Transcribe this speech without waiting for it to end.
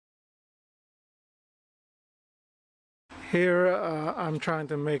Here I'm trying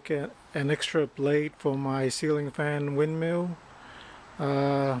to make an extra blade for my ceiling fan windmill.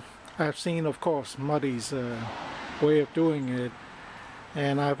 I've seen, of course, Muddy's way of doing it,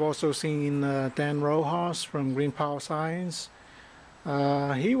 and I've also seen Dan Rojas from Green Power Science.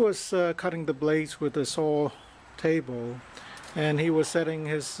 He was cutting the blades with a saw table, and he was setting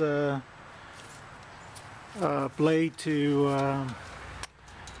his blade to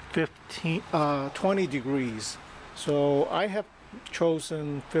 20 degrees. So I have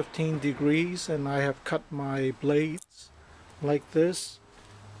chosen 15 degrees, and I have cut my blades like this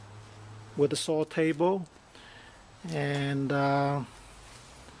with a saw table. And I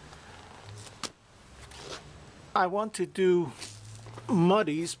want to do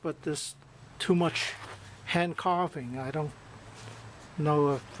Muddies, but there's too much hand carving. I don't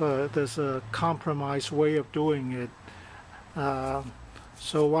know if there's a compromise way of doing it.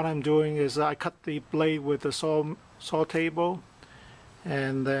 So what I'm doing is I cut the blade with the saw table,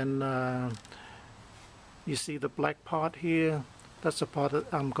 and then you see the black part here. That's the part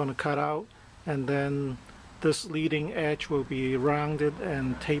that I'm going to cut out, and then this leading edge will be rounded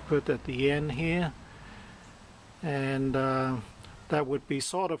and tapered at the end here, and that would be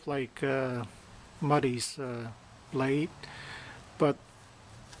sort of like Muddy's blade, but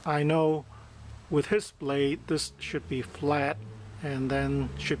I know with his blade this should be flat and then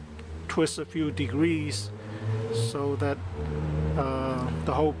should twist a few degrees so that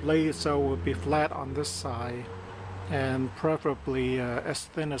the whole blade itself would be flat on this side, and preferably as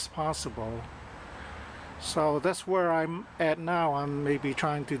thin as possible. So that's where I'm at now. I'm maybe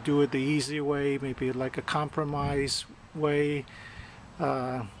trying to do it the easy way, maybe like a compromise way,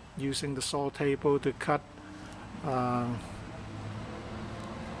 using the saw table to cut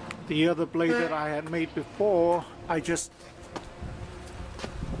the other blade that I had made before. I just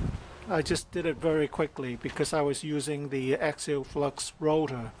did it very quickly because I was using the axial flux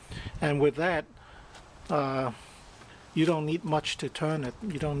rotor, and with that you don't need much to turn it,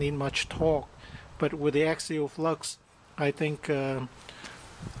 you don't need much torque. But with the axial flux, I think the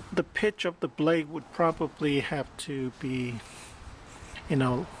pitch of the blade would probably have to be, you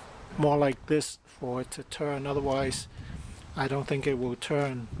know, more like this for it to turn. Otherwise I don't think it will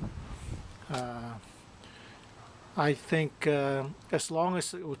turn. I think as long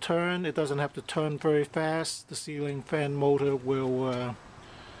as it will turn, it doesn't have to turn very fast. The ceiling fan motor will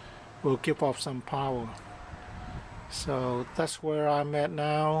give off some power. So that's where I'm at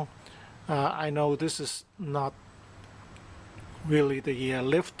now. I know this is not really the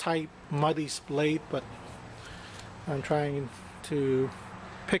lift type Muddy's blade, but I'm trying to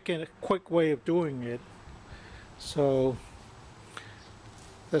pick a quick way of doing it. So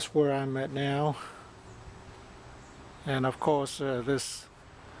that's where I'm at now. And of course this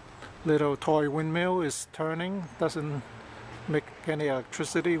little toy windmill is turning, doesn't make any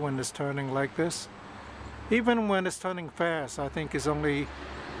electricity when it's turning like this. Even when it's turning fast, I think it's only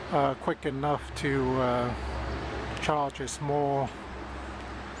quick enough to charge a small,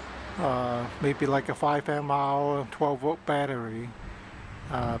 maybe like a 5 amp hour 12-volt battery,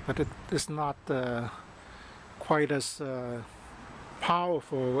 but it is not quite as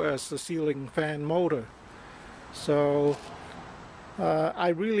powerful as the ceiling fan motor. So I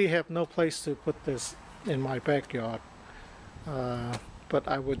really have no place to put this in my backyard, but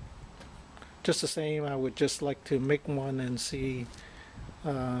I would, just the same, I would just like to make one and see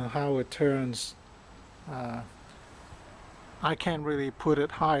how it turns. I can't really put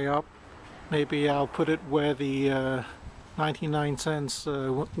it high up. Maybe I'll put it where the 99-cent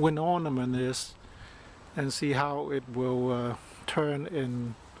wind ornament is and see how it will turn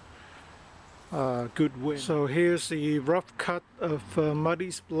in good wind. So here's the rough cut of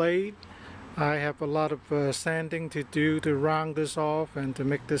Muddy's blade. I have a lot of sanding to do to round this off and to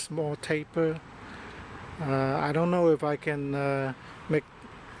make this more taper. I don't know if I can make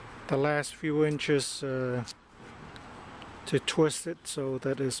the last few inches to twist it so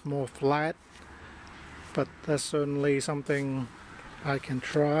that it's more flat, but that's certainly something I can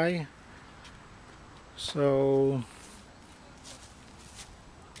try. So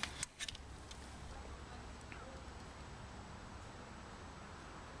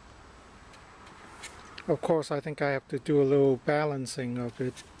of course I think I have to do a little balancing of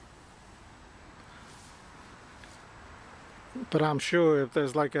it, but I'm sure if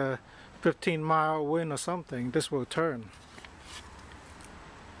there's like a 15-mile wind or something, this will turn.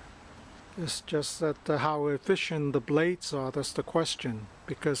 It's just that how efficient the blades are, that's the question,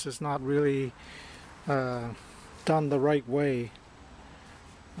 because it's not really done the right way.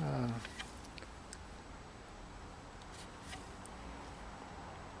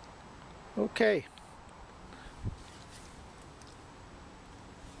 Okay.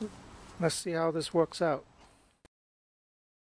 Let's see how this works out.